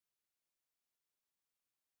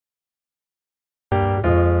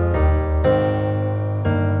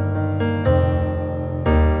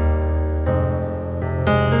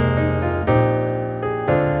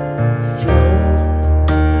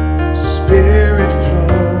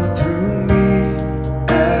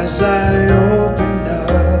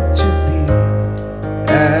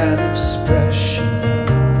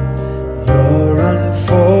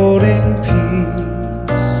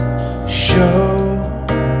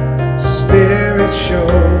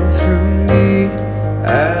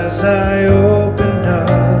as I open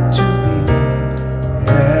up to be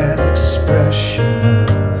an expression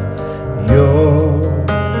of your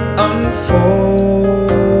unfolding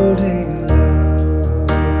love.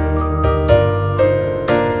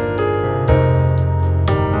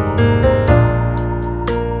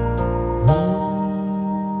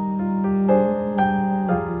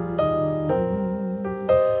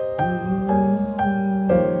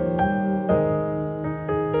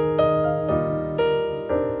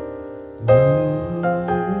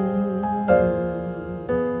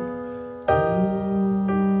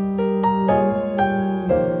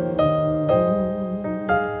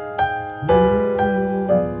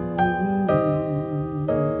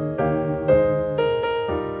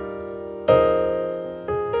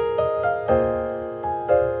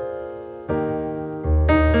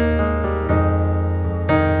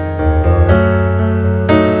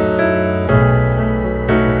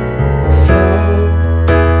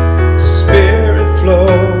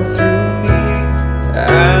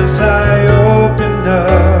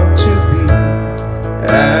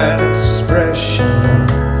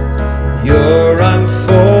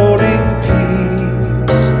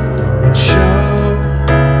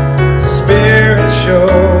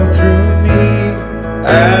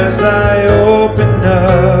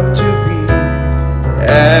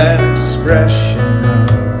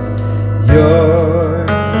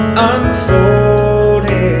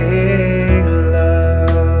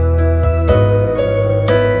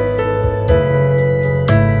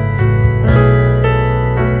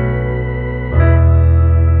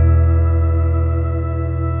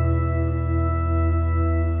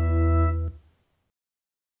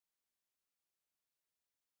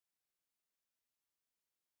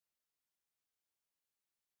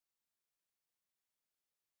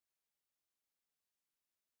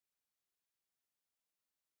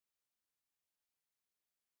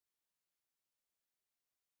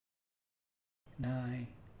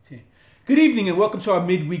 Good evening and welcome to our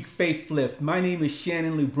midweek faith lift. My name is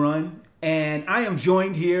Shannon Brun, and I am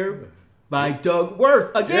joined here by Doug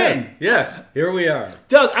Werth again. Yes, here we are.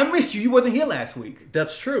 Doug, I missed you. You wasn't here last week.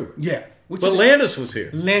 That's true. Yeah, but Landis was here.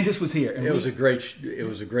 Landis was here. It was a great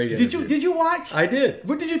interview. Did you watch? I did.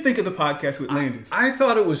 What did you think of the podcast with Landis? I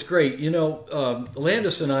thought it was great. You know,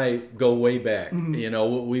 Landis and I go way back. Mm-hmm. You know,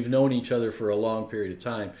 we've known each other for a long period of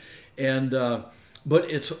time, and.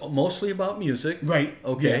 But it's mostly about music, right?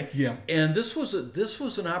 Okay, yeah. And this was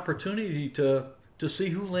an opportunity to see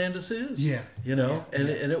who Landis is, yeah. You know, and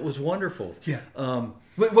it was wonderful, yeah.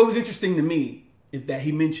 What was interesting to me is that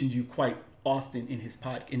he mentioned you quite often in his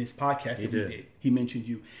podcast that we did. He mentioned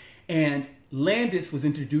you, and Landis was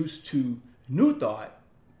introduced to New Thought.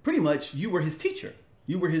 Pretty much, you were his teacher.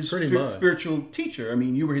 You were his spiritual teacher. I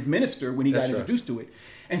mean, you were his minister when he got introduced to it,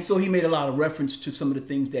 and so he made a lot of reference to some of the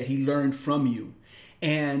things that he learned from you.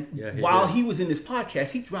 And while he was in this podcast,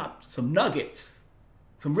 he dropped some nuggets,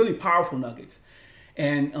 some really powerful nuggets,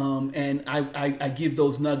 and I give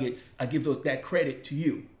those nuggets, that credit to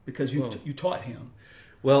you because you taught him.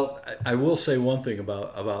 Well, I will say one thing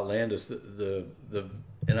about Landis,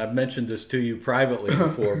 and I've mentioned this to you privately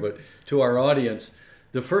before, but to our audience,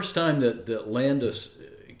 the first time that Landis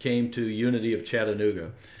came to Unity of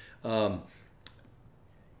Chattanooga,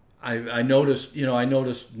 I noticed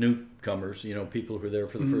newcomers, you know, people who were there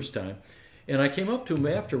for the first time. And I came up to him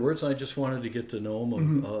afterwards. I just wanted to get to know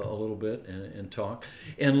him a little bit and talk.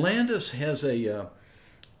 And Landis has a,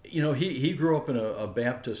 he grew up in a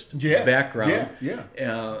Baptist background,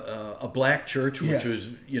 a black church, which was,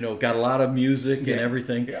 got a lot of music and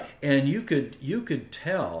everything. Yeah. And you could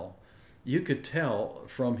tell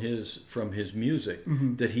from his music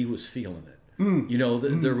that he was feeling it. You know,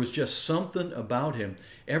 there was just something about him.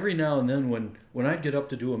 Every now and then when I'd get up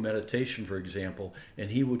to do a meditation, for example,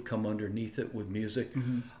 and he would come underneath it with music,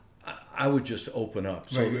 I would just open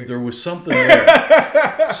up. So there was something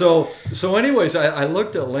there. so anyways, I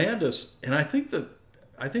looked at Landis, and I think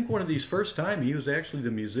one of these first time he was actually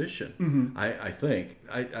the musician. I think.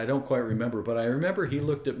 I don't quite remember, but I remember he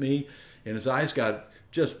looked at me, and his eyes got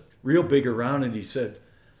just real big around, and he said,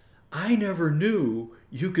 "I never knew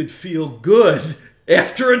you could feel good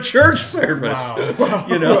after a church service." Wow.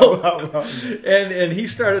 You know, wow. And he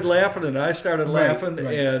started laughing, and I started laughing,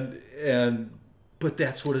 but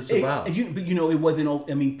that's what it's about. But it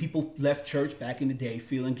wasn't. I mean, people left church back in the day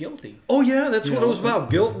feeling guilty. Oh yeah, that's what it was about: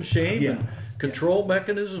 guilt and shame and control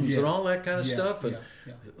mechanisms and all that kind of stuff. And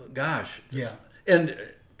gosh, and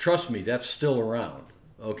trust me, that's still around.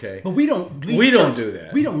 Okay, But we don't leave We don't church- do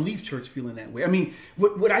that. We don't leave church feeling that way. I mean,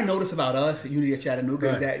 what I notice about us at Unity of Chattanooga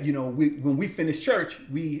Right. is that, when we finish church,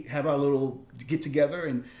 we have our little get together,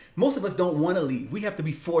 and most of us don't want to leave. We have to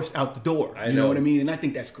be forced out the door. I You know know. what I mean? And I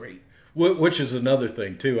think that's great. which is another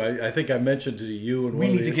thing too. I think I mentioned to you and We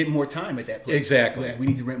need to get more time at that place. Exactly. Yeah, we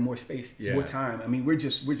need to rent more space, Yeah. more time. I mean, we're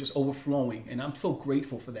just overflowing, and I'm so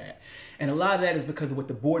grateful for that. And a lot of that is because of what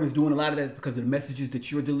the board is doing. A lot of that is because of the messages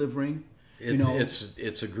that you're delivering.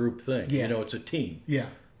 It's a group thing. Yeah. It's a team. Yeah.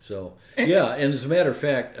 So and as a matter of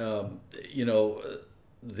fact,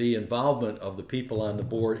 the involvement of the people on the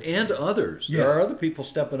board and others, Yeah. there are other people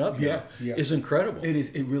stepping up now, Yeah. is incredible. It is.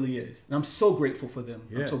 It really is. And I'm so grateful for them.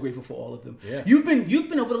 Yeah. I'm so grateful for all of them. Yeah. You've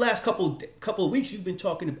been over the last couple of weeks. You've been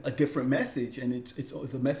talking a different message, and it's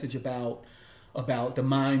a message about the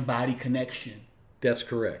mind-body connection. That's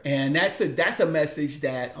correct. And that's a message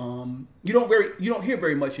that you don't hear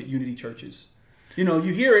very much at Unity churches. You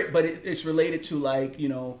hear it, but it's related to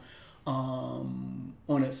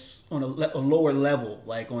on a lower level,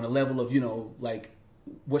 like on a level of like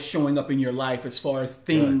what's showing up in your life as far as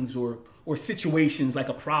things or situations, like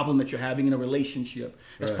a problem that you're having in a relationship.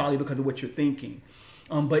 That's Right. probably because of what you're thinking.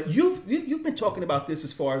 But you've been talking about this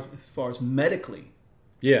as far as medically.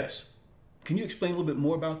 Yes. Can you explain a little bit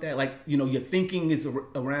more about that? Like, your thinking is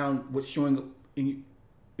around what's showing up in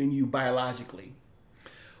you biologically.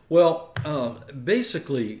 Well,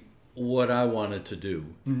 basically, what I wanted to do,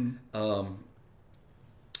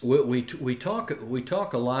 we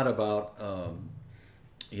talk a lot about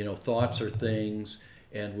thoughts are things,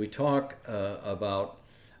 and we talk about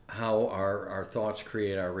how our thoughts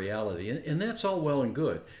create our reality, and that's all well and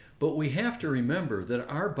good. But we have to remember that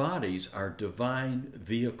our bodies are divine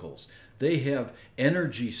vehicles. They have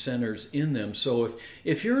energy centers in them. So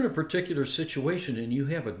if you're in a particular situation and you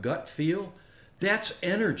have a gut feel, that's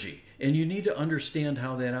energy, and you need to understand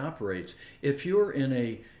how that operates. If you're in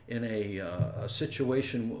a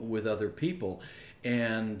situation with other people,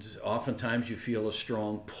 and oftentimes you feel a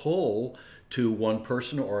strong pull to one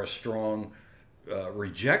person or a strong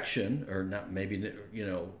rejection, or not, maybe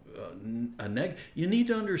a neg. You need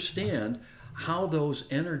to understand how those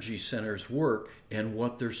energy centers work and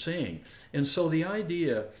what they're saying. And so the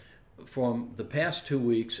idea from the past 2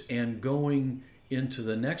 weeks and going into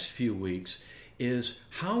the next few weeks is,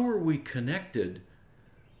 how are we connected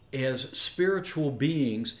as spiritual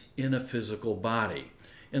beings in a physical body?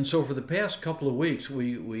 And so for the past couple of weeks,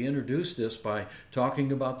 we introduced this by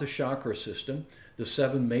talking about the chakra system, the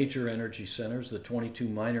 7 major energy centers, the 22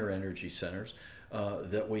 minor energy centers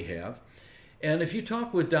that we have. And if you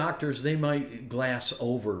talk with doctors, they might glass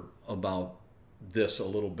over about this a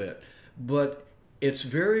little bit. But it's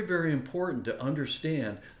very, very important to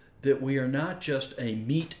understand that we are not just a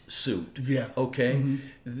meat suit. Yeah. Okay?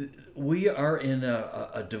 Mm-hmm. We are in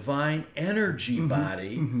a divine energy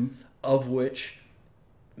body of which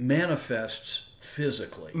manifests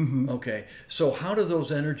physically. Okay? So how do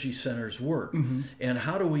those energy centers work? And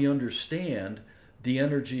how do we understand the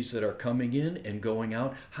energies that are coming in and going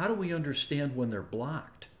out? How do we understand when they're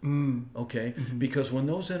blocked? Okay? Because when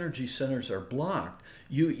those energy centers are blocked,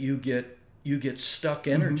 you get stuck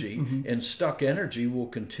energy, and stuck energy will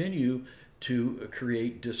continue to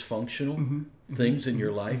create dysfunctional things in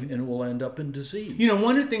your life, and will end up in disease.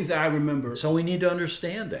 One of the things that I remember. So we need to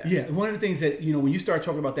understand that. Yeah, one of the things that, when you started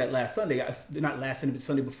talking about that last Sunday, not last Sunday, but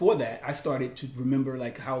Sunday before that, I started to remember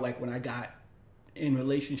how when I got in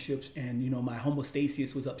relationships and, my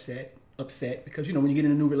homostasis was upset because, when you get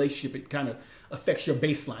in a new relationship, it kind of affects your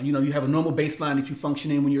baseline. You have a normal baseline that you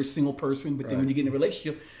function in when you're a single person, but then when you get in a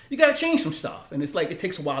relationship, you got to change some stuff. And it's like, it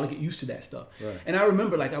takes a while to get used to that stuff. Right. And I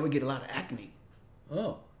remember I would get a lot of acne.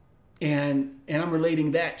 Oh. And I'm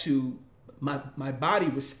relating that to my body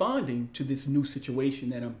responding to this new situation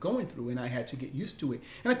that I'm going through, and I had to get used to it.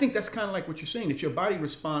 And I think that's kind of like what you're saying, that your body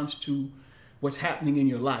responds to what's happening in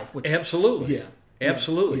your life. Absolutely. Yeah.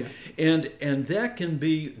 Absolutely. Yeah. And that can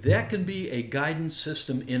be a guidance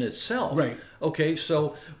system in itself. Right. Okay,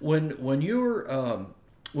 so when you're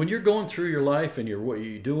going through your life and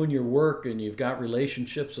you're doing your work and you've got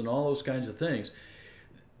relationships and all those kinds of things,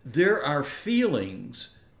 there are feelings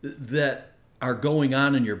that are going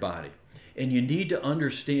on in your body, and you need to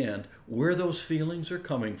understand where those feelings are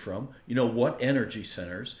coming from. What energy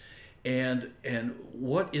centers, and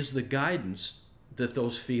what is the guidance that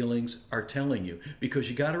those feelings are telling you, because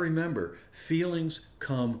you got to remember, feelings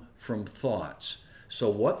come from thoughts. So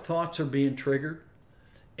what thoughts are being triggered,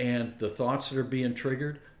 and the thoughts that are being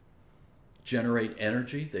triggered generate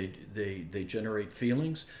energy. They generate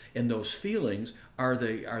feelings, and those feelings are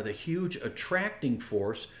the huge attracting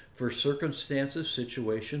force for circumstances,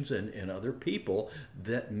 situations, and other people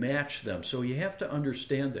that match them. So you have to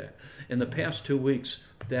understand that. In the past 2 weeks,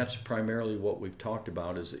 that's primarily what we've talked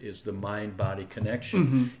about is the mind-body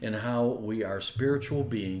connection, and how we are spiritual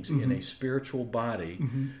beings in a spiritual body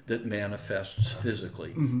that manifests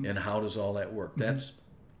physically. And how does all that work?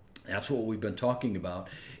 That's what we've been talking about.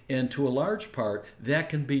 And to a large part, that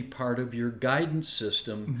can be part of your guidance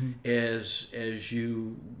system as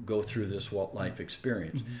you go through this life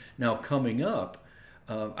experience. Now, coming up,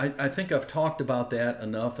 I think I've talked about that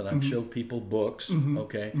enough, and I've showed people books,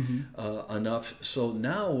 okay, enough. So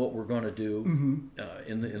now what we're going to do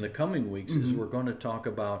in the coming weeks is we're going to talk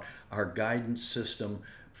about our guidance system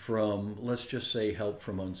from, let's just say, help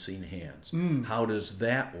from unseen hands. How does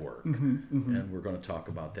that work? And we're going to talk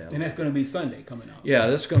about that. And that's going to be Sunday coming out. Yeah,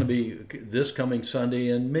 that's going to be this coming Sunday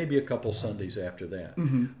and maybe a couple Sundays after that.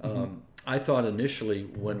 I thought initially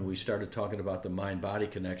when we started talking about the mind-body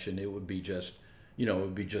connection, it would be just, it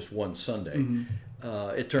would be just one Sunday.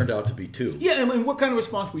 It turned out to be two. Yeah, I mean, what kind of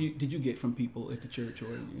response did you get from people at the church? Or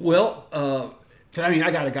Well, I mean,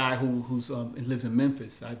 I got a guy who lives in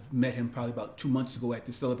Memphis. I met him probably about 2 months ago at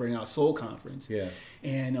the Celebrating Our Soul conference. Yeah.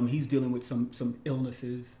 And he's dealing with some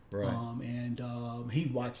illnesses. Right. He's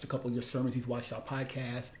watched a couple of your sermons. He's watched our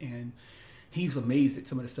podcast, and he's amazed at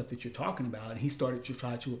some of the stuff that you're talking about. And he started to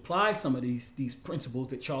try to apply some of these principles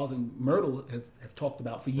that Charles and Myrtle have talked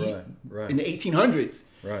about for years in the 1800s.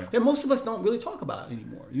 Right. That most of us don't really talk about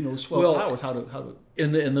anymore. 12 hours, how to.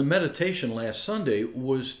 In the meditation last Sunday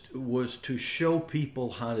was to show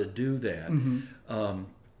people how to do that.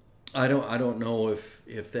 I don't know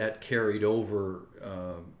if that carried over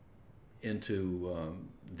into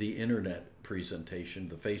the internet presentation,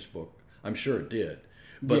 the Facebook. I'm sure it did.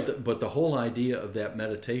 But the whole idea of that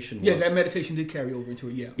meditation was... Yeah, that meditation did carry over into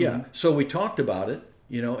it, yeah. Yeah, so we talked about it.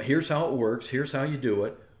 Here's how it works. Here's how you do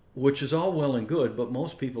it, which is all well and good, but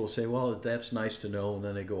most people say, well, that's nice to know, and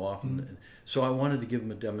then they go off. And so I wanted to give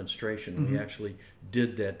them a demonstration. We actually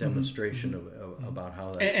did that demonstration about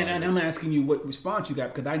how that... And I'm asking you what response you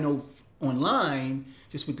got, because I know online,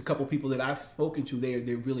 just with the couple of people that I've spoken to, they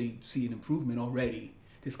really see an improvement already.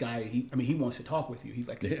 This guy, he wants to talk with you. He's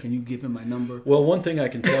like, can you give him my number? Well, one thing I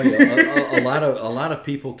can tell you, a lot of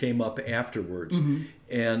people came up afterwards,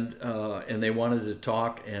 and they wanted to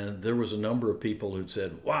talk, and there was a number of people who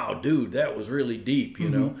said, "Wow, dude, that was really deep."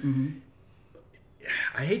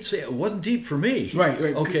 I hate to say it wasn't deep for me. Right.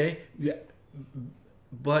 Okay. Yeah.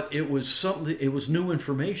 But it was something. It was new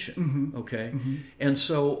information. Okay. And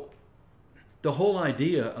so the whole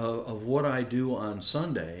idea of what I do on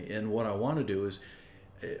Sunday and what I want to do is,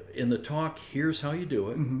 in the talk, here's how you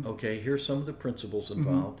do it. Okay, here's some of the principles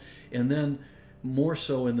involved, and then more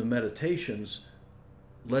so in the meditations,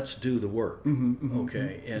 let's do the work.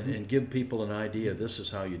 Okay, and give people an idea. This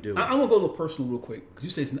is how you do it. I'm gonna go a little personal real quick, because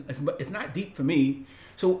you say it's not deep for me.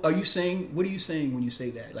 So what are you saying when you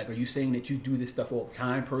say that? Like, are you saying that you do this stuff all the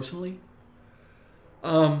time personally?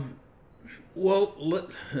 Well,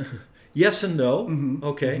 yes and no.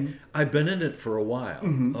 Okay, I've been in it for a while.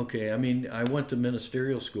 Okay, I mean, I went to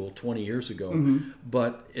ministerial school 20 years ago,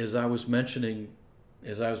 but as I was mentioning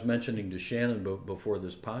to Shannon before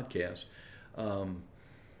this podcast,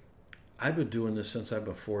 I've been doing this since I've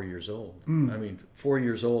been 4 years old. I mean, 4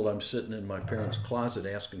 years old, I'm sitting in my parents' closet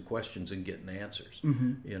asking questions and getting answers.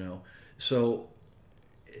 So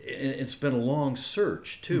it's been a long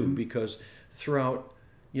search too, because throughout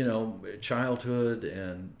childhood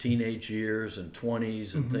and teenage years and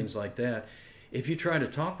 20s and things like that, if you try to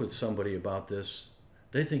talk with somebody about this,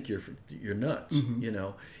 they think you're nuts,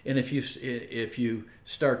 And if you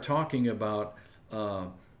start talking about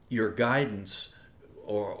your guidance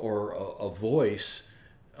or a voice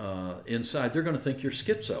inside, they're going to think you're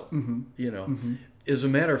schizo, As a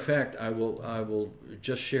matter of fact, I will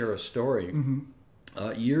just share a story.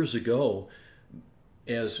 Years ago,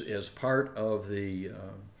 as part of the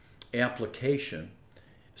application,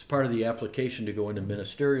 to go into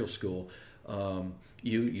ministerial school,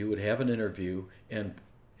 you would have an interview, and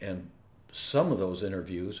some of those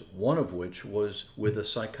interviews, one of which was with a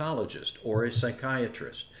psychologist or a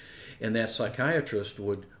psychiatrist, and that psychiatrist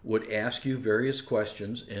would ask you various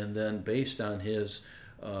questions, and then based on his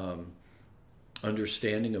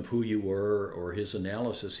understanding of who you were or his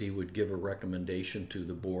analysis, he would give a recommendation to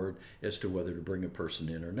the board as to whether to bring a person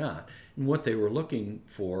in or not. And what they were looking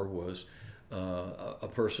for was a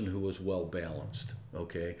person who was well balanced,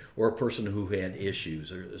 okay, or a person who had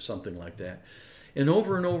issues or something like that. And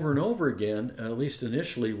over and over and over again, at least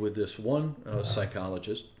initially with this one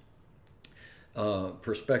psychologist,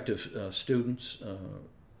 prospective students,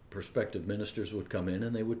 prospective ministers would come in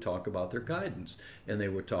and they would talk about their guidance, and they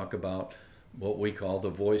would talk about what we call the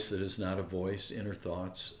voice that is not a voice, inner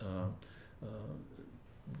thoughts,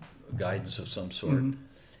 guidance of some sort.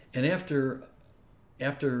 And after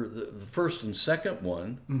the first and second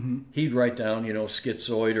one, he'd write down,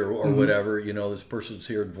 schizoid or whatever, this person's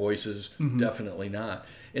heard voices, definitely not.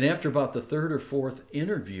 And after about the third or fourth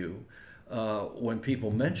interview, when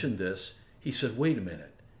people mentioned this, he said, wait a minute.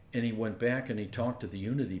 And he went back and he talked to the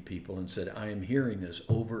Unity people and said, I am hearing this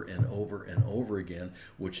over and over and over again,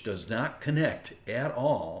 which does not connect at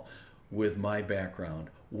all with my background,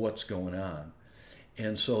 what's going on.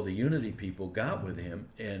 And so the Unity people got with him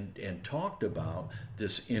and talked about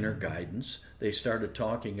this inner guidance. They started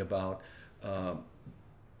talking about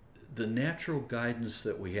the natural guidance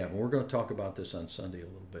that we have. And we're going to talk about this on Sunday a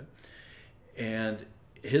little bit. And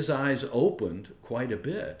his eyes opened quite a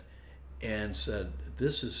bit and said,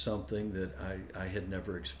 this is something that I had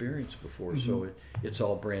never experienced before, so it's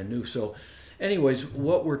all brand new. So anyways,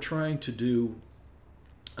 what we're trying to do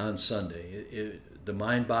on Sunday, the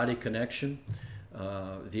mind-body connection,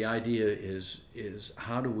 the idea is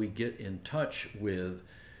how do we get in touch with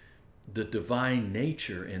the divine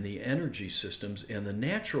nature and the energy systems and the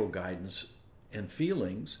natural guidance and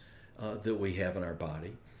feelings that we have in our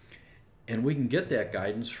body. And we can get that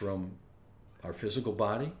guidance from our physical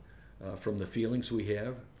body, from the feelings we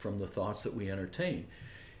have, from the thoughts that we entertain.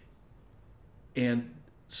 And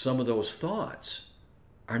some of those thoughts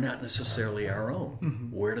are not necessarily our own.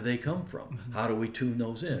 Where do they come from? How do we tune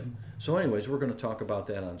those in? So anyways, we're going to talk about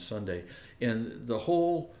that on Sunday. And the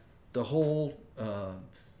whole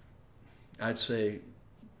I'd say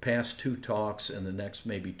past two talks and the next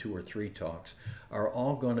maybe 2 or 3 talks are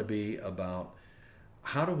all going to be about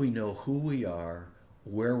how do we know who we are,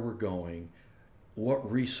 where we're going,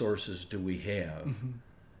 what resources do we have,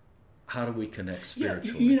 how do we connect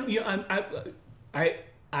spiritually?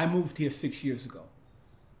 I moved here 6 years ago,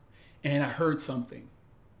 and I heard something,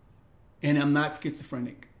 and I'm not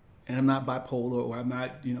schizophrenic, and I'm not bipolar, or I'm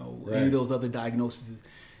not, any of those other diagnoses.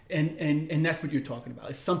 And that's what you're talking about.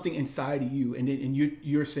 It's something inside of you, and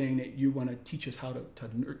you're saying that you want to teach us how to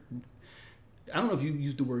I don't know if you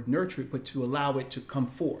use the word nurture it, but to allow it to come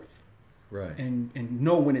forth. Right. And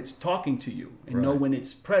know when it's talking to you, and know when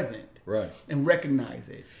it's present. Right. And recognize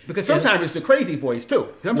it. Because sometimes it's the crazy voice too.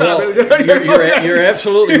 Well, you're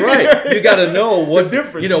absolutely right. You got to know what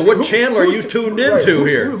what channel are you tuned into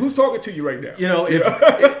here? Who's talking to you right now?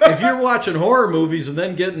 If you're watching horror movies and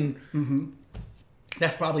then getting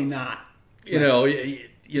that's probably not.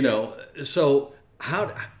 So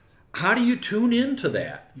how do you tune into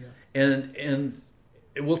that? Yeah. And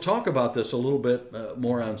we'll talk about this a little bit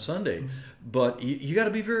more on Sunday, but you got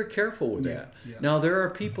to be very careful with that. Yeah. Now, there are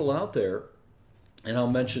people out there, and I'll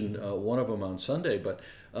mention one of them on Sunday, but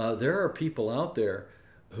there are people out there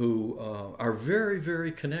who are very,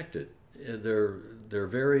 very connected. They're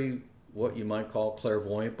very, what you might call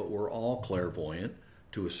clairvoyant, but we're all clairvoyant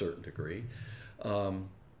to a certain degree. And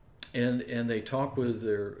they talk with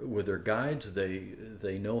their guides.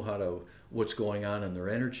 They know what's going on in their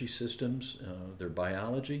energy systems, their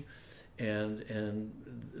biology, and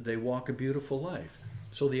they walk a beautiful life.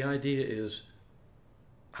 So the idea is,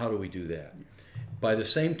 how do we do that? By the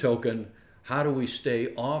same token, how do we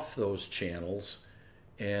stay off those channels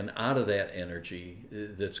and out of that energy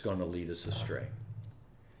that's going to lead us astray?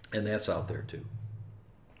 And that's out there too.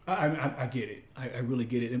 I get it. I really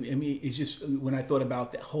get it. I mean, it's just when I thought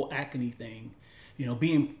about that whole acne thing,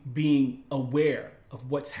 being aware of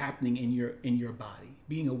what's happening in your body,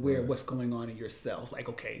 being aware of what's going on in yourself. Like,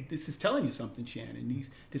 okay, this is telling you something, Shannon.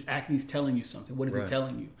 This acne is telling you something. What is it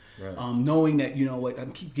telling you? Right. Knowing that, I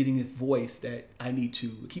keep getting this voice that I need to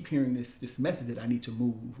keep hearing this message that I need to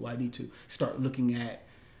move, or I need to start looking at,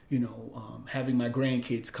 having my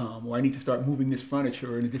grandkids come, or I need to start moving this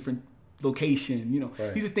furniture in a different location.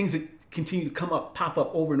 These are things that continue to pop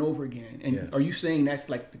up over and over again. And are you saying that's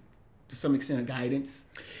like to some extent a guidance?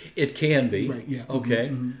 It can be. Right. Yeah.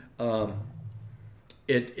 Okay.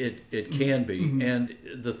 It can be. And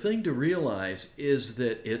the thing to realize is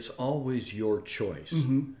that it's always your choice.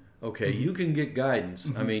 Okay. You can get guidance.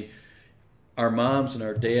 I mean, our moms and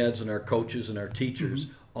our dads and our coaches and our teachers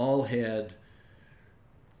all had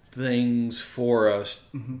things for us,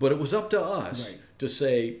 but it was up to us to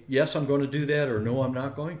say, yes, I'm going to do that, or no, I'm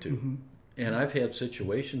not going to. And I've had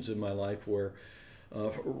situations in my life where,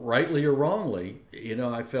 rightly or wrongly,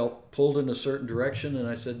 I felt pulled in a certain direction, and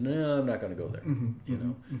I said, no, I'm not going to go there.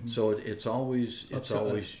 So it's always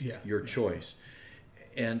your choice.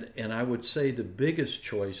 And I would say the biggest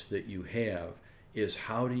choice that you have is,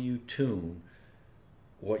 how do you tune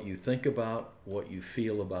what you think about, what you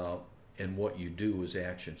feel about, and what you do as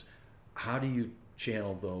actions. How do you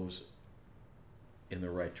channel those in the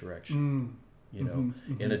right direction? You know,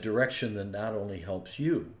 in a direction that not only helps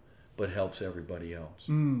you, but helps everybody else.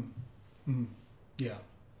 Yeah.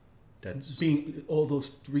 That's Being all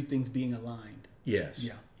those three things being aligned. yes.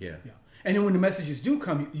 Yeah. Yeah. Yeah. And then when the messages do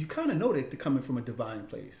come, you kind of know that they're coming from a divine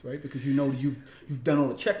place, right? Because you know you've done all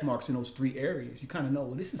the check marks in those three areas. You kind of know,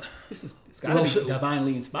 well, this is it's got to be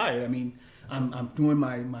divinely inspired. I mean, I'm doing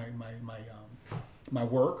my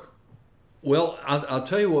work. Well, I'll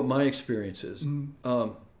tell you what my experience is.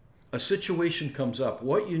 A situation comes up.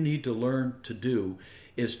 What you need to learn to do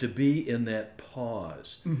is to be in that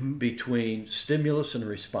pause between stimulus and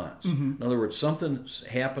response. In other words, something's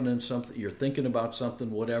happening, something you're thinking about,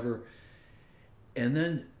 something, whatever, and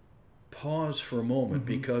then pause for a moment,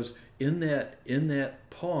 because in that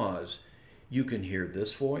pause, you can hear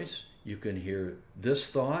this voice, you can hear this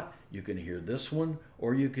thought, you can hear this one,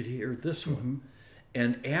 or you could hear this one.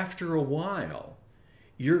 And after a while,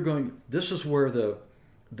 this is where the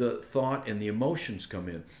thought and the emotions come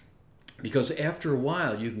in. Because after a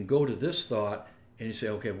while, you can go to this thought and you say,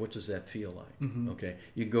 okay, what does that feel like? Okay,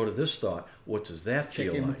 you can go to this thought, what does that feel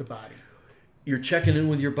like? Check in with the body. You're checking in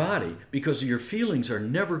with your body, because your feelings are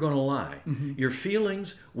never going to lie. Your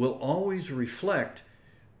feelings will always reflect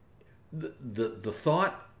the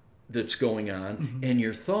thought that's going on, and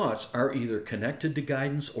your thoughts are either connected to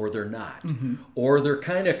guidance or they're not, or they're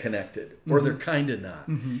kind of connected or they're kind of not.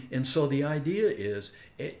 And so the idea is,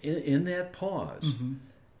 in that pause,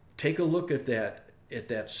 take a look at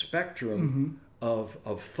that spectrum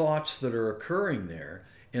of thoughts that are occurring there,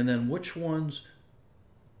 and then which ones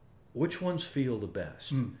feel the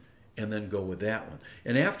best, and then go with that one.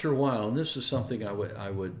 And after a while, and this is something I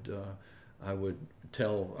would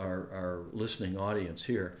tell our listening audience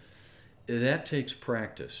here, that takes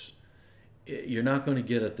practice. You're not going to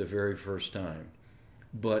get it the very first time,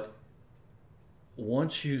 but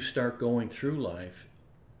once you start going through life,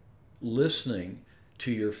 listening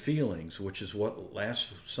to your feelings, which is what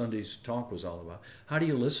last Sunday's talk was all about. How do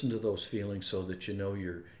you listen to those feelings so that you know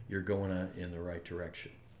you're going in the right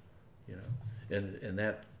direction? You know, and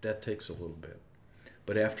that takes a little bit,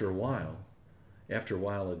 but after a while,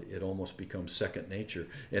 it almost becomes second nature.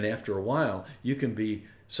 And after a while,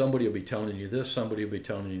 somebody will be telling you this, somebody will be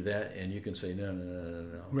telling you that, and you can say,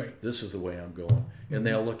 no. Right. This is the way I'm going. And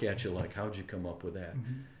they'll look at you like, how'd you come up with that?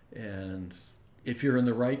 And if you're in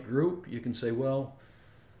the right group, you can say, well,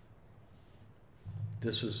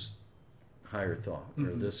 this is higher thought,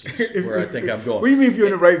 or this is where I think I'm going. What do you mean if you're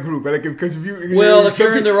in the right group? Like, because if if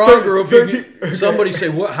you're in the wrong group, somebody say,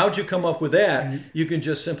 how'd you come up with that? You can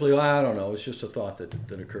just simply, I don't know, it's just a thought that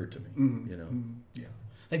occurred to me. You know. Yeah.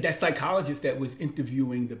 Like that psychologist that was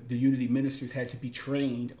interviewing the Unity ministers had to be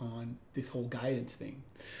trained on this whole guidance thing.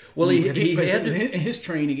 Well, he had to, in his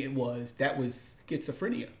training, that was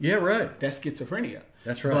schizophrenia. Yeah, right. That's schizophrenia.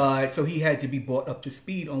 That's right. But so he had to be brought up to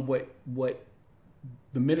speed on what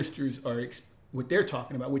the ministers are what they're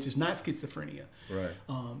talking about, which is not schizophrenia. Right.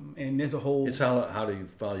 And there's a whole. It's how do you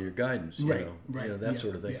follow your guidance? You right. know, Right. You know, that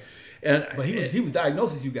sort of thing. Yeah. But he was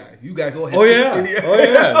diagnosed as you guys. You guys all had. Oh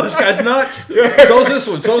yeah. This guy's nuts. So's this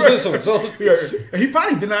one. So's this one. Yeah. He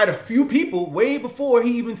probably denied a few people way before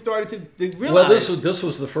he even started to realize. Well, this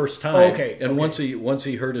was the first time. Oh, okay. And once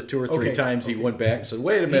he heard it 2 or 3 times, he went back and said,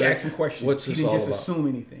 "Wait a minute." He asked some questions. What's this all about? He didn't just about? assume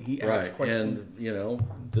anything. He asked questions. And you know,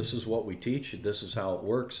 this is what we teach. This is how it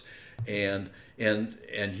works. And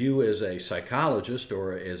you as a psychologist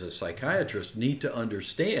or as a psychiatrist need to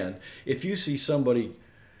understand, if you see somebody,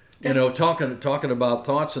 talking about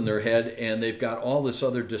thoughts in their head and they've got all this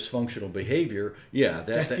other dysfunctional behavior,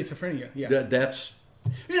 that's schizophrenia. Yeah, that's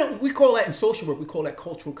we call that in social work. We call that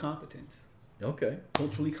cultural competence. Okay.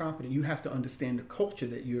 Culturally competent. You have to understand the culture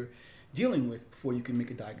that you're dealing with before you can make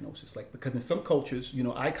a diagnosis. Like, because in some cultures,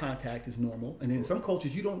 eye contact is normal, and in some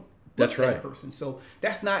cultures you don't. That's right. That person. So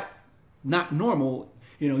that's not normal.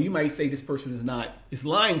 You might say this person is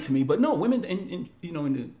lying to me, but no, women in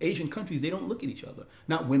the Asian countries, they don't look at each other.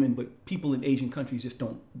 Not women, but people in Asian countries just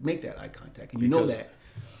don't make that eye contact, and you know that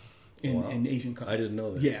in Asian countries. I didn't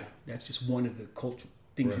know that. Yeah, that's just one of the culture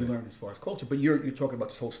things you learn as far as culture. But you're talking about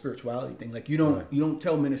this whole spirituality thing. Like you don't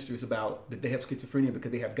tell ministers about that they have schizophrenia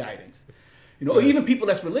because they have guidance. Or even people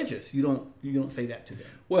that's religious, you don't say that to them.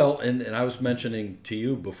 Well, and I was mentioning to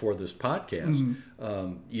you before this podcast,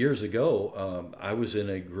 years ago, I was in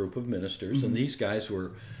a group of ministers, and these guys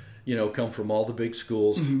were, come from all the big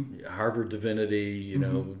schools, Harvard Divinity,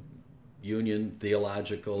 Union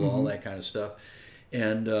Theological, all that kind of stuff,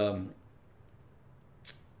 and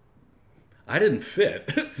I didn't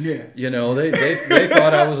fit. Yeah. You know, they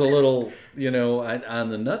thought I was a little, you know, on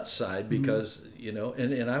the nut side because, you know,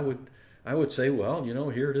 and I would say, well, you know,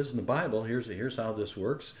 here it is in the Bible. Here's how this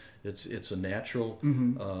works. It's a natural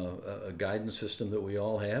a guidance system that we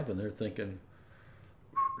all have, and they're thinking,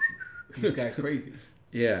 this guy's crazy.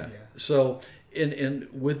 Yeah. So, and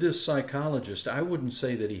with this psychologist, I wouldn't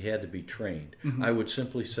say that he had to be trained. I would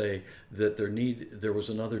simply say that there was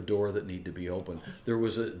another door that needed to be opened. There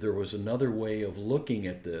was another way of looking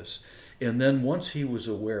at this, and then once he was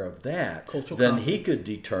aware of that, then he could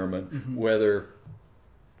determine whether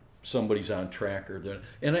somebody's on track or they're.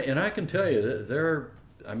 And I can tell you that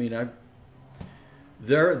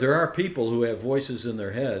there are people who have voices in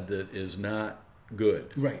their head that is not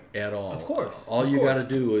good at all. Of course. All you got to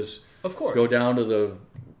do is go down to the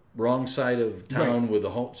wrong side of town with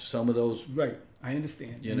some of those. Right. I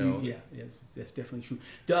understand. You know. Yeah, that's definitely true.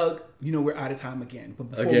 Doug, you know we're out of time again.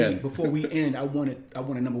 But before we end, I want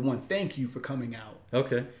to number one, thank you for coming out.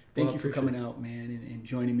 Okay. Thank you for coming out, man, and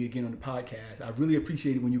joining me again on the podcast. I really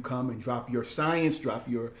appreciate it when you come and drop your science, drop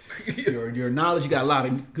your knowledge. You got a lot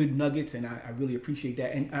of good nuggets, and I really appreciate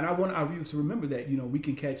that. And I want our viewers to remember that, you know, we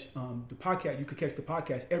can catch the podcast. You can catch the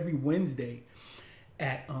podcast every Wednesday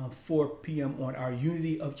at 4 p.m. on our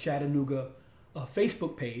Unity of Chattanooga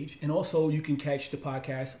Facebook page, and also you can catch the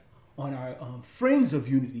podcast on our Friends of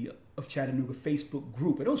Unity of Chattanooga Facebook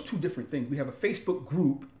group. And those two different things. We have a Facebook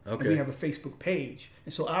group and we have a Facebook page.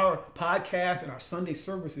 And so our podcast and our Sunday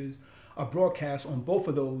services are broadcast on both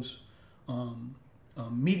of those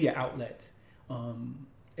media outlets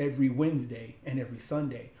every Wednesday and every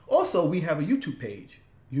Sunday. Also, we have a YouTube page,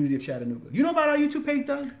 Unity of Chattanooga. You know about our YouTube page,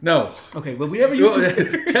 Doug? No. Okay, well, we have a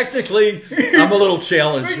YouTube. Technically, I'm a little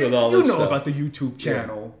challenged with all this stuff. You know about the YouTube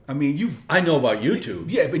channel. Yeah. I mean, I know about YouTube.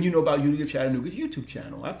 Yeah, but you know about Unity of Chattanooga's YouTube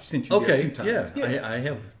channel. I've sent you there a few times. Yeah, I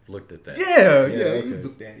have looked at that. Yeah, you've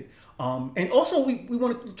looked at it. And also, we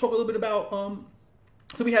want to talk a little bit about.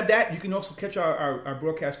 So we have that. You can also catch our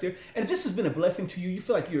broadcast there. And if this has been a blessing to you, you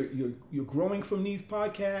feel like you're growing from these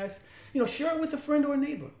podcasts. You know, share it with a friend or a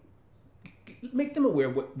neighbor. Make them aware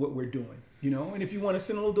of what we're doing, you know. And if you want to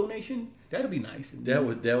send a little donation, that'd be nice. That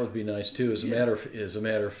would be nice too. As a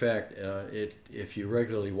matter of fact, if you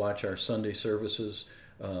regularly watch our Sunday services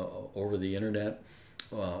over the internet,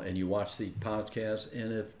 and you watch the podcast,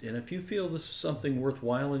 and if you feel this is something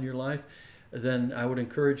worthwhile in your life, then I would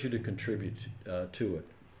encourage you to contribute to it.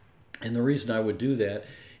 And the reason I would do that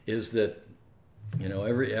is that, you know,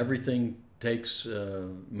 everything takes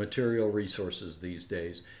material resources these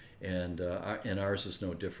days. And ours is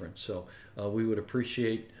no different. So we would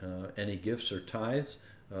appreciate any gifts or tithes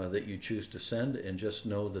that you choose to send, and just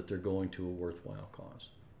know that they're going to a worthwhile cause.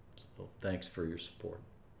 So thanks for your support.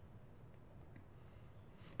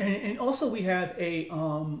 And also we have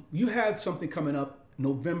you have something coming up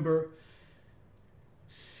November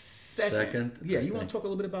 2nd. Yeah, you want to talk a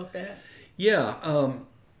little bit about that? Yeah.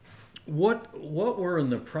 What we're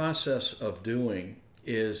in the process of doing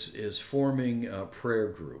is forming prayer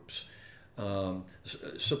groups,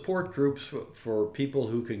 support groups for people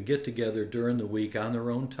who can get together during the week on their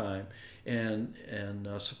own time and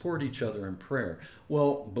support each other in prayer.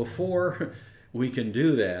 Well, before we can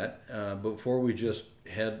do that, before we just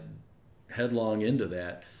head headlong into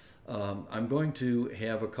that, I'm going to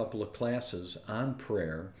have a couple of classes on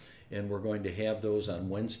prayer, and we're going to have those on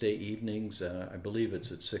Wednesday evenings. I believe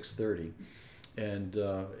it's at 6:30, and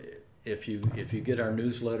if you get our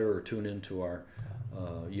newsletter or tune into our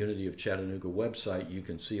Unity of Chattanooga website, you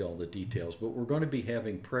can see all the details. But we're going to be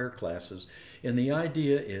having prayer classes, and the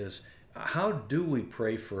idea is, how do we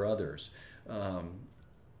pray for others?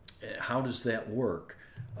 How does that work?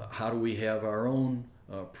 How do we have our own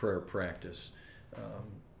prayer practice?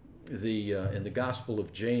 In the Gospel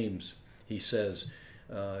of James, he says,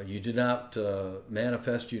 you do not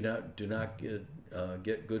manifest, you do not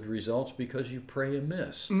get good results because you pray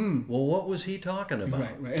amiss. Well, what was he talking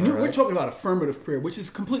about? Right. And we're talking about affirmative prayer, which is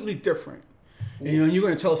completely different. And you're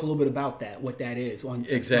going to tell us a little bit about that, what that is.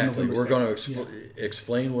 Exactly. We're going to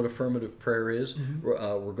explain what affirmative prayer is.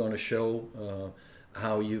 We're going to show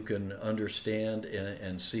how you can understand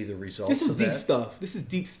and see the results of that. This is deep stuff. This is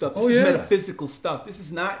deep stuff. This is metaphysical stuff. This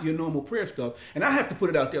is not your normal prayer stuff. And I have to put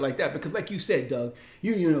it out there like that because, like you said, Doug,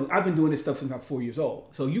 you know, I've been doing this stuff since I'm 4 years old.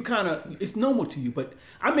 So you kind of, it's normal to you. But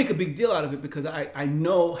I make a big deal out of it because I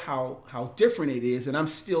know how different it is. And I'm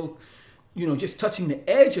still, you know, just touching the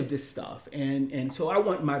edge of this stuff. And so I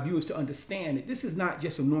want my viewers to understand that this is not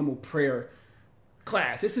just a normal prayer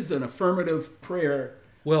class. This is an affirmative prayer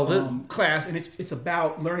class, and it's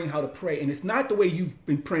about learning how to pray. And it's not the way you've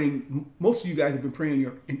been praying. Most of you guys have been praying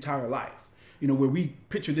your entire life. where we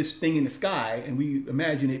picture this thing in the sky and we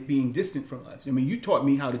imagine it being distant from us. I mean, you taught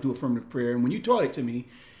me how to do affirmative prayer, and when you taught it to me,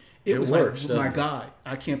 it was works, like, my God,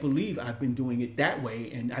 I can't believe I've been doing it that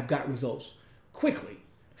way, and I've got results quickly.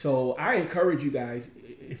 So I encourage you guys,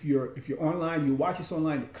 if you're online, you watch this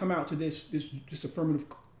online, to come out to this affirmative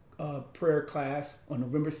prayer class on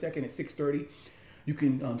November 2nd at 6:30. You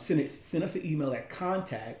can send us an email at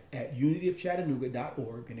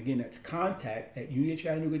contact@unityofchattanooga.org, and again, that's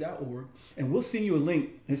contact@unityofchattanooga.org, and we'll send you a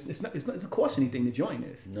link. It's not doesn't cost anything to join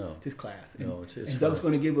this class. And Doug's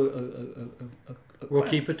going to give a We'll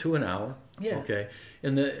class. keep it to an hour. Yeah. Okay.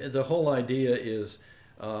 And the whole idea is,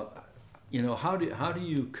 how do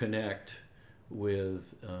you connect with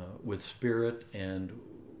spirit and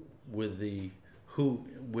with who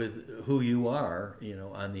you are,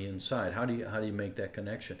 on the inside? How do you make that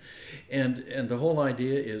connection? And the whole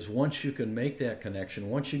idea is, once you can make that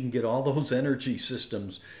connection, once you can get all those energy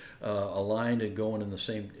systems aligned and going in the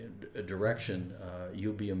same direction,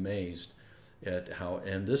 you'll be amazed at how.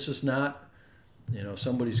 And this is not,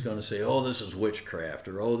 somebody's going to say, oh, this is witchcraft,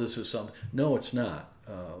 or oh, this is something. No, it's not.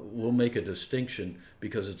 We'll make a distinction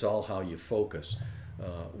because it's all how you focus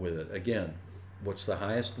with it. Again, what's the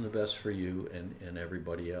highest and the best for you and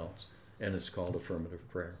everybody else. And it's called affirmative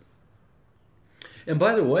prayer. And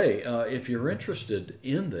by the way, if you're interested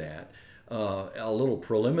in that, a little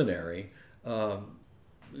preliminary,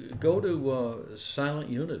 go to Silent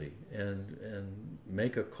Unity and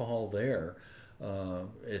make a call there.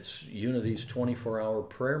 It's Unity's 24-hour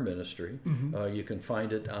prayer ministry. You can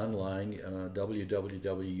find it online,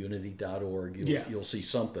 www.unity.org. You'll see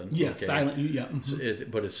something. Yeah, okay. Silent. Yeah.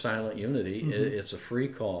 But it's Silent Unity. It's a free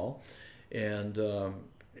call, and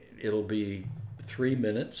it'll be 3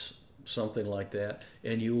 minutes, something like that,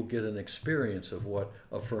 and you will get an experience of what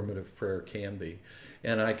affirmative prayer can be.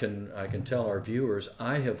 And I can tell our viewers,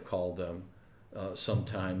 I have called them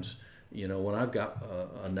sometimes. When I've got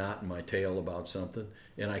a knot in my tail about something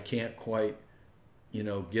and I can't quite,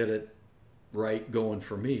 get it right going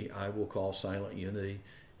for me, I will call Silent Unity,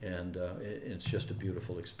 and it's just a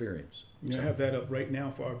beautiful experience. I have that up right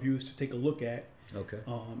now for our viewers to take a look at. Okay.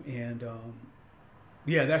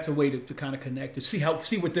 That's a way to kind of connect, to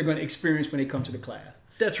see what they're going to experience when they come to the class.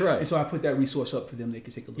 That's right. And so I put that resource up for them. They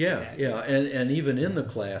can take a look at. Yeah, and even in the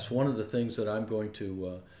class, one of the things that I'm going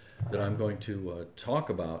to talk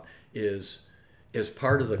about is, as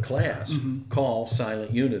part of the class, call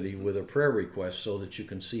Silent Unity with a prayer request so that you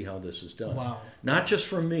can see how this is done. Wow. Not just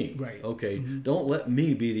from me. Right. Okay. Don't let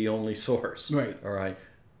me be the only source. Right. All right.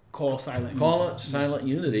 Call Silent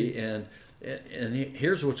Unity, and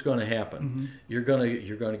here's what's going to happen. You're going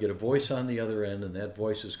to get a voice on the other end, and that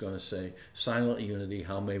voice is going to say, Silent Unity,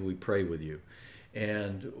 how may we pray with you?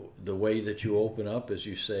 And the way that you open up is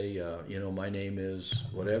you say, my name is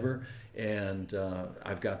whatever, and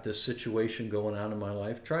I've got this situation going on in my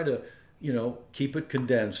life. Try to, keep it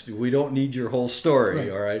condensed. We don't need your whole story,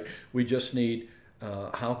 right. All right? We just need,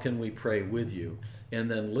 how can we pray with you?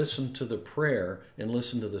 And then listen to the prayer and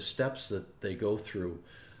listen to the steps that they go through.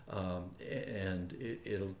 And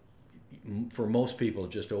it'll, for most people,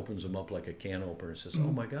 it just opens them up like a can opener and says,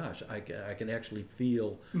 oh my gosh, I can actually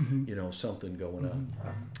feel, something going on.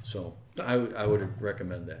 So I would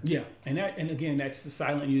recommend that. Yeah, and again, that's the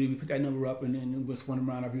Silent Unity. We put that number up, and then just want to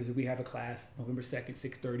remind our viewers that we have a class November 2nd,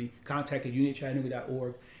 6:30. Contact at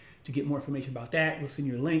unitychattanooga.org to get more information about that. We'll send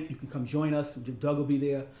you a link. You can come join us. Doug will be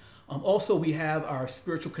there. Also, we have our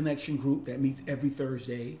spiritual connection group that meets every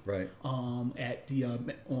Thursday, right? At the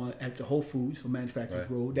Whole Foods on Manufacturers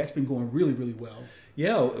Road. That's been going really, really well.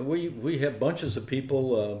 Yeah, we have bunches of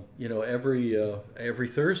people, every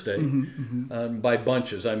Thursday. By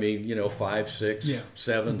bunches, I mean 5, 6,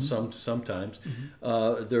 7, sometimes.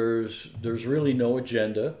 There's really no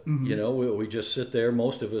agenda. We just sit there.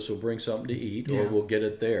 Most of us will bring something to eat, or we'll get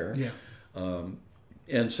it there. Yeah.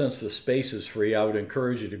 And since the space is free, I would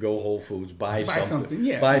encourage you to go Whole Foods, buy something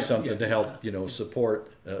to help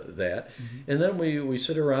support that. And then we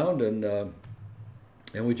sit around and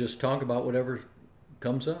we just talk about whatever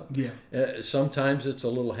comes up. Yeah. Sometimes it's a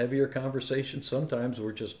little heavier conversation. Sometimes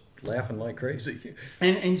we're just laughing like crazy.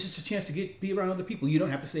 And it's just a chance to be around other people. You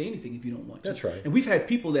don't have to say anything if you don't want to. That's right. And we've had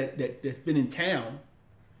people that's been in town,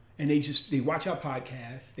 and they watch our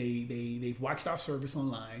podcast. They've watched our service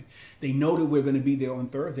online. They know that we're going to be there on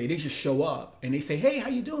Thursday. They just show up and they say, "Hey, how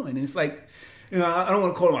you doing?" And it's like, I don't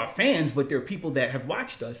want to call them our fans, but they're people that have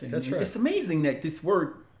watched us. And, That's right. It's amazing that this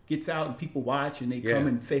word gets out and people watch and they come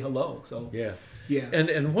and say hello. So yeah.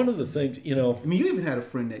 And one of the things, I mean, you even had a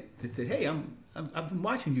friend that said, "Hey, I've been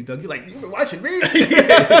watching you, Doug." You're like, "You've been watching me?"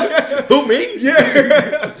 Who, me?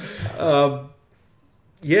 Yeah.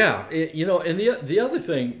 Yeah, and the other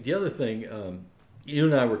thing, you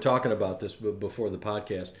and I were talking about this before the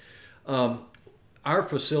podcast. Our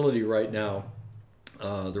facility right now,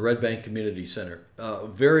 the Red Bank Community Center,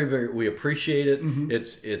 very, very, we appreciate it.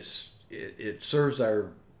 It serves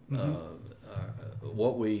our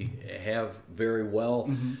what we have very well,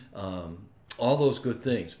 all those good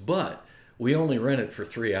things, but we only rent it for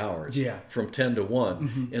 3 hours, from 10 to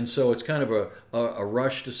 1, and so it's kind of a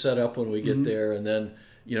rush to set up when we get there, and then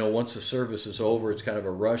once the service is over, it's kind of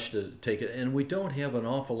a rush to take it, and we don't have an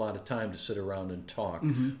awful lot of time to sit around and talk.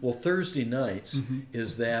 Well, Thursday nights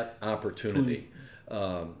is that opportunity.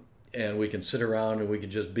 And we can sit around and we can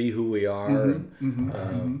just be who we are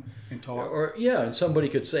and talk. And somebody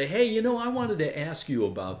could say, "Hey, I wanted to ask you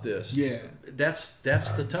about this." Yeah, that's the time.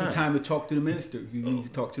 It's the time to talk to the minister. You need to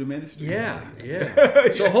talk to the minister. Yeah.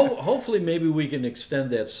 So hopefully, maybe we can extend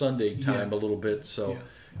that Sunday time a little bit. So,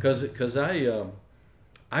 because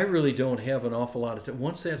I really don't have an awful lot of time.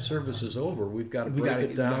 Once that service is over, we've got to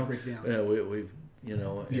break it down. We've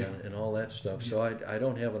and all that stuff. So I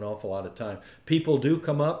don't have an awful lot of time. People do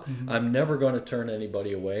come up. I'm never going to turn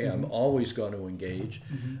anybody away. I'm always going to engage.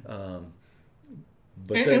 And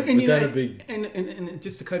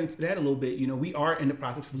just to cut into that a little bit, we are in the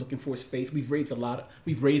process of looking for a space. We've raised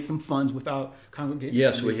some funds with our congregation.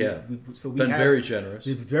 Yes, we have. Been very generous.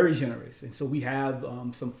 It's very generous, and so we have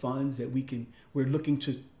some funds that we're looking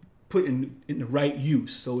to put in the right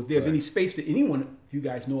use. So if there's any space that anyone of you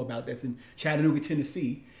guys know about that's in Chattanooga,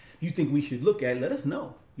 Tennessee, you think we should look at, let us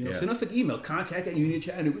know. Send us an email,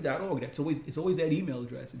 contact@unionchattanooga.org. It's always that email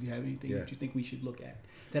address if you have anything that you think we should look at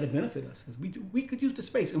that'll benefit us, because we could use the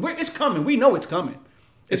space, and it's coming. We know it's coming.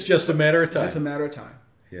 It's just a matter of time. It's just a matter of time.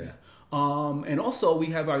 Yeah. And also we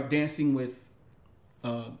have our dancing with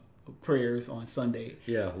prayers on Sunday.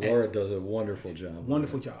 Yeah, Laura does a wonderful job.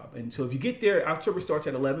 Wonderful job. And so if you get there, our service starts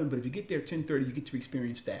at 11, but if you get there at 10:30, you get to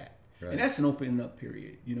experience that. Right. And that's an opening up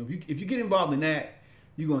period. If you get involved in that,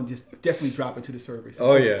 you're going to just definitely drop into the service.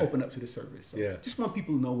 Open up to the service. So just want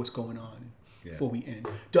people to know what's going on before we end.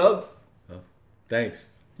 Doug? Thanks.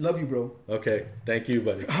 Love you, bro. Okay. Thank you,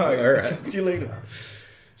 buddy. All right. Talk to you later.